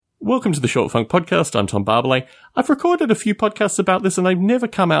Welcome to the Short Funk Podcast. I'm Tom Barbalet. I've recorded a few podcasts about this and they've never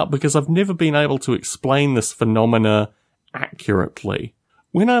come out because I've never been able to explain this phenomena accurately.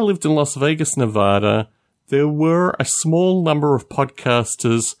 When I lived in Las Vegas, Nevada, there were a small number of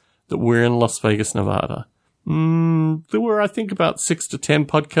podcasters that were in Las Vegas, Nevada. There were, I think, about 6 to 10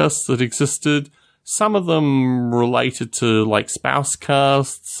 podcasts that existed. Some of them related to, like, spouse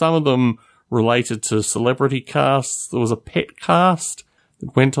casts. Some of them related to celebrity casts. There was a pet cast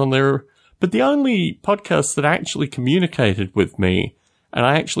that went on there. But the only podcasts that actually communicated with me and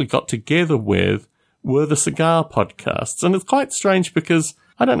I actually got together with were the cigar podcasts. And it's quite strange because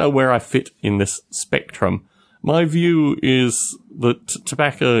I don't know where I fit in this spectrum. My view is that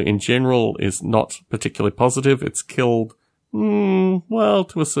tobacco in general is not particularly positive. It's killed, well,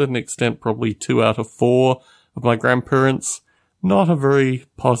 to a certain extent, probably 2 out of 4 of my grandparents. Not a very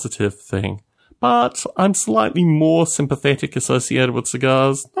positive thing. But I'm slightly more sympathetic associated with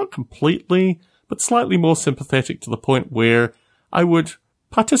cigars. Not completely, but slightly more sympathetic to the point where I would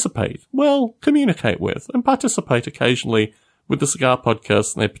participate, communicate with, and participate occasionally with the cigar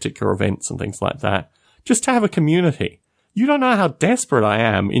podcasts and their particular events and things like that. Just to have a community. You don't know how desperate I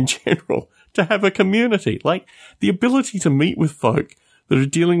am in general to have a community. Like, the ability to meet with folk that are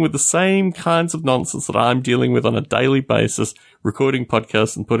dealing with the same kinds of nonsense that I'm dealing with on a daily basis, recording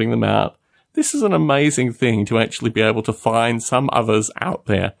podcasts and putting them out. This is an amazing thing to actually be able to find some others out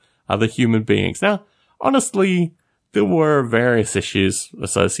there, other human beings. Now, honestly, there were various issues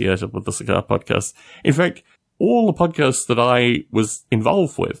associated with the cigar podcast. In fact, all the podcasts that I was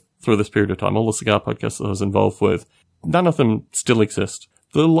involved with through this period of time, all the cigar podcasts that I was involved with, none of them still exist.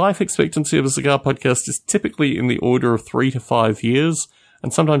 The life expectancy of a cigar podcast is typically in the order of 3 to 5 years,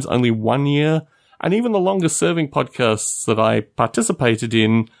 and sometimes only 1 year. And even the longest serving podcasts that I participated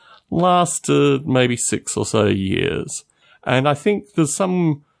in lasted maybe 6 or so years. And I think there's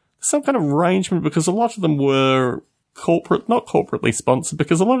some kind of arrangement because a lot of them were not corporately sponsored,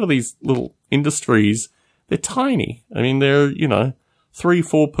 because a lot of these little industries, they're tiny. I mean, they're,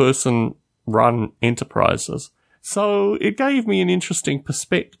 3-4 person run enterprises. So it gave me an interesting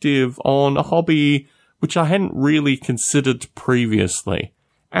perspective on a hobby which I hadn't really considered previously.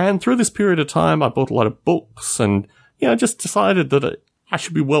 And through this period of time, I bought a lot of books and, just decided that I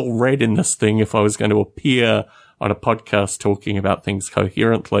should be well read in this thing if I was going to appear on a podcast talking about things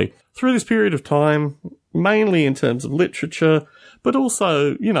coherently. Through this period of time, mainly in terms of literature, but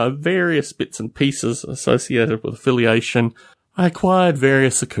also, various bits and pieces associated with affiliation, I acquired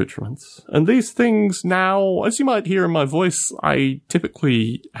various accoutrements. And these things now, as you might hear in my voice, I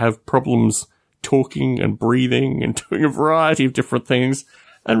typically have problems talking and breathing and doing a variety of different things.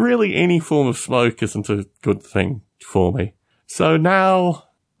 And really any form of smoke isn't a good thing for me. So now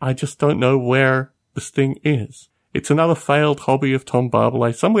I just don't know where this thing is. It's another failed hobby of Tom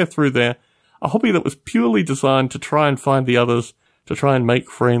Barbalet, somewhere through there. A hobby that was purely designed to try and find the others, to try and make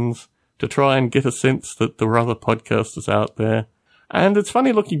friends, to try and get a sense that there were other podcasters out there. And it's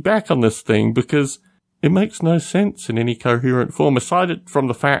funny looking back on this thing because it makes no sense in any coherent form, aside from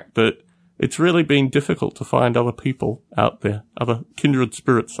the fact that it's really been difficult to find other people out there, other kindred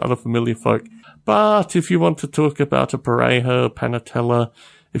spirits, other familiar folk. But if you want to talk about a Parejo, Panatella,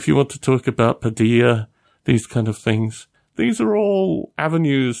 if you want to talk about Padilla, these kind of things, these are all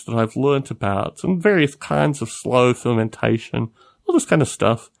avenues that I've learnt about, and various kinds of slow fermentation, all this kind of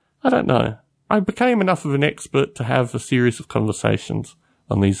stuff. I don't know. I became enough of an expert to have a series of conversations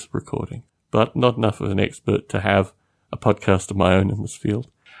on these recordings, but not enough of an expert to have a podcast of my own in this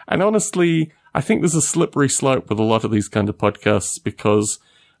field. And honestly, I think there's a slippery slope with a lot of these kind of podcasts because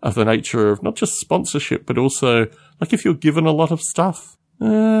of the nature of not just sponsorship, but also, like, if you're given a lot of stuff,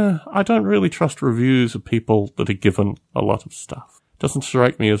 I don't really trust reviews of people that are given a lot of stuff. Doesn't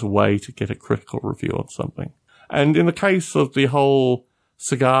strike me as a way to get a critical review on something. And in the case of the whole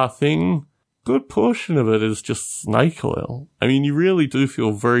cigar thing, good portion of it is just snake oil. I mean, you really do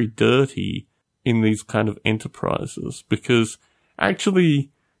feel very dirty in these kind of enterprises because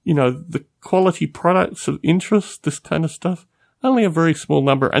actually, the quality products of interest, this kind of stuff, only a very small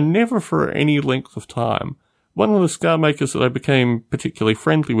number and never for any length of time. One of the cigar makers that I became particularly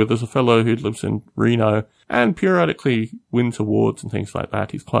friendly with is a fellow who lives in Reno and periodically wins awards and things like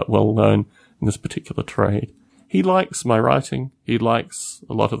that. He's quite well known in this particular trade. He likes my writing. He likes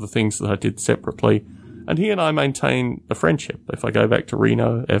a lot of the things that I did separately. And he and I maintain a friendship. If I go back to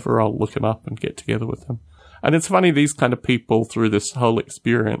Reno ever, I'll look him up and get together with him. And it's funny, these kind of people through this whole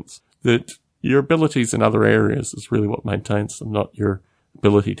experience, that your abilities in other areas is really what maintains them, not your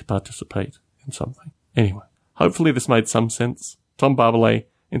ability to participate in something. Anyway, hopefully this made some sense. Tom Barbalet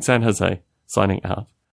in San Jose, signing out.